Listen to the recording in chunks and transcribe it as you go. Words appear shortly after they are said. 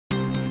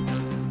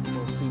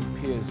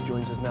Peers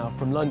joins us now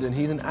from London.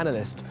 He's an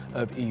analyst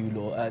of EU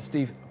law.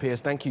 Steve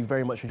Peers, thank you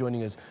very much for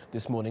joining us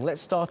this morning.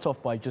 Let's start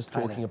off by just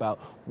talking about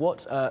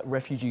what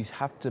refugees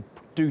have to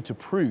do to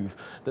prove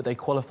that they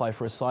qualify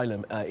for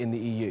asylum in the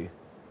EU.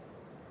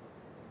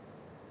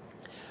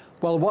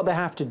 Well, what they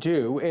have to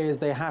do is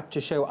they have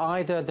to show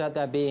either that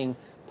they're being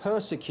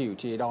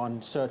persecuted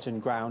on certain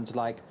grounds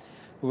like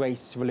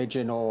race,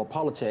 religion or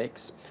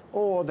politics,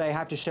 or they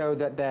have to show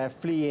that they're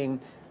fleeing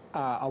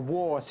a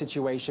war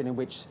situation in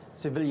which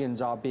civilians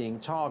are being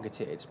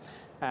targeted.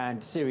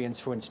 And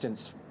Syrians, for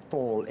instance,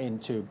 fall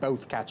into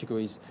both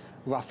categories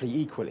roughly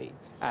equally.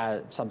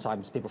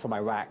 Sometimes people from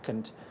Iraq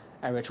and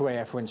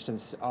Eritrea, for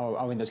instance,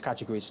 are in those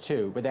categories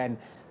too. But then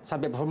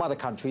some people from other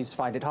countries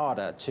find it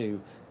harder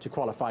to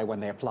qualify when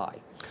they apply.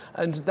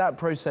 And that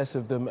process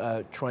of them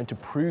trying to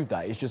prove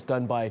that is just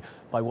done by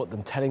what,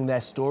 them telling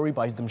their story,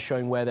 by them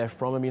showing where they're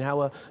from? I mean,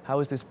 how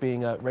is this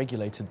being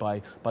regulated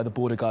by the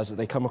border guards that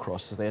they come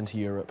across as they enter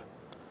Europe?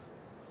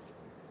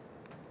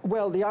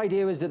 Well, the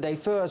idea is that they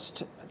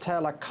first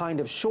tell a kind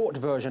of short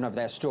version of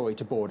their story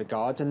to border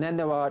guards, and then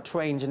there are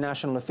trained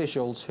national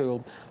officials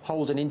who'll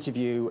hold an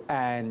interview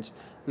and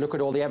look at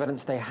all the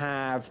evidence they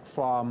have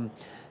from,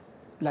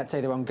 let's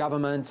say, their own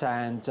government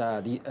and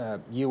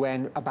the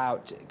UN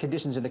about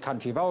conditions in the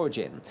country of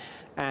origin.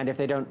 And if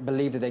they don't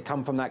believe that they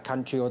come from that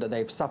country or that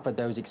they've suffered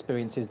those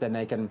experiences, then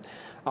they can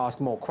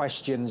ask more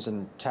questions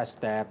and test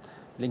their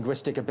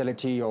linguistic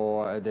ability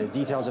or the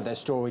details of their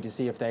story to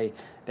see if they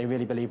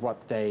really believe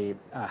what they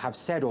have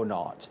said or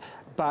not.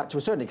 But to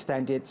a certain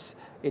extent, it's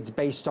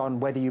based on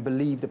whether you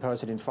believe the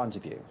person in front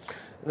of you.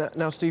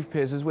 Now, Steve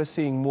Peers, as we're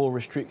seeing more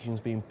restrictions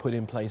being put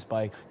in place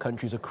by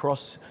countries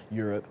across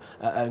Europe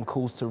and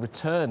calls to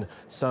return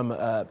some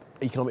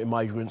economic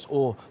migrants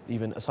or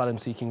even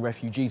asylum-seeking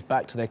refugees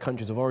back to their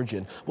countries of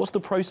origin, what's the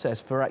process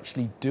for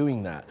actually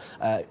doing that?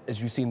 As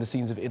you've seen the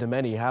scenes of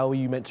Idemeni, how are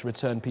you meant to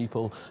return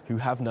people who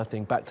have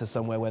nothing back to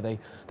somewhere where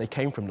they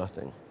came from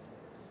nothing?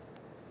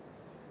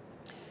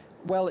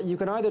 Well, you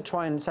can either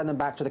try and send them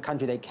back to the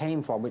country they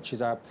came from, which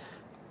is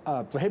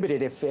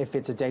prohibited if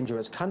it's a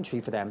dangerous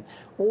country for them,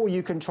 or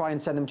you can try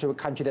and send them to a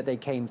country that they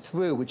came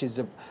through, which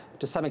is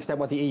to some extent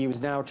what the EU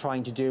is now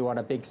trying to do on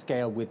a big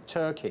scale with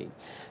Turkey.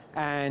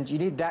 And you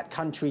need that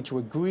country to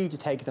agree to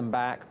take them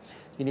back.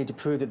 You need to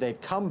prove that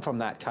they've come from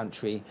that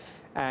country,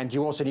 and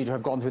you also need to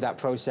have gone through that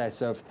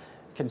process of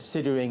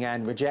considering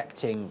and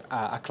rejecting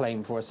a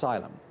claim for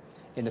asylum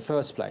in the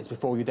first place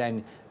before you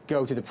then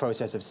go through the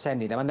process of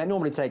sending them. And that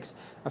normally takes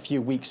a few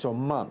weeks or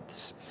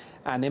months.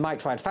 And they might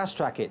try and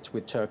fast-track it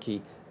with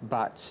Turkey,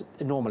 but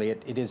normally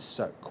it is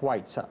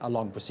quite a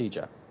long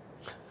procedure.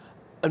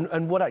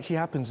 And what actually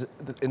happens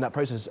in that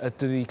process?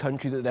 To the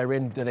country that they're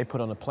in, do they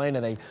put on a plane?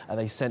 Are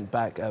they sent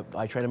back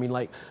by train? I mean,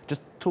 like,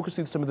 just talk us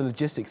through some of the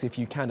logistics, if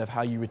you can, of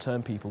how you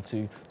return people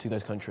to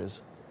those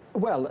countries.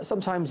 Well,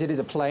 sometimes it is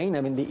a plane.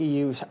 I mean, the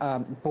EU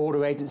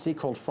border agency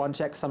called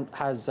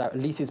Frontex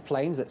leases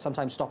planes that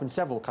sometimes stop in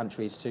several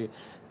countries to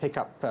pick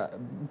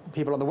up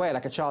people on the way,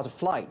 like a charter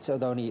flight,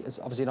 although it's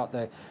obviously not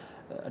a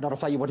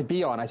flight you want to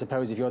be on, I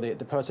suppose, if you're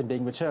the person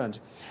being returned.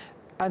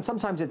 And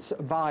sometimes it's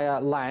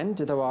via land.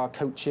 There are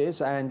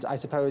coaches, and I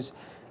suppose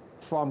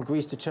from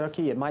Greece to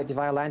Turkey, it might be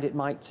via land. It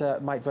might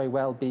very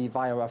well be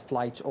via a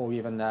flight or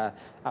even a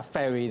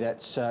ferry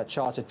that's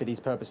chartered for these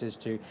purposes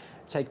to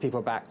take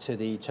people back to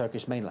the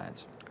Turkish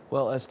mainland.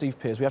 Well, Steve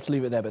Peers, we have to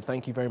leave it there, but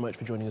thank you very much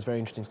for joining us. Very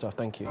interesting stuff.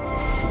 Thank you.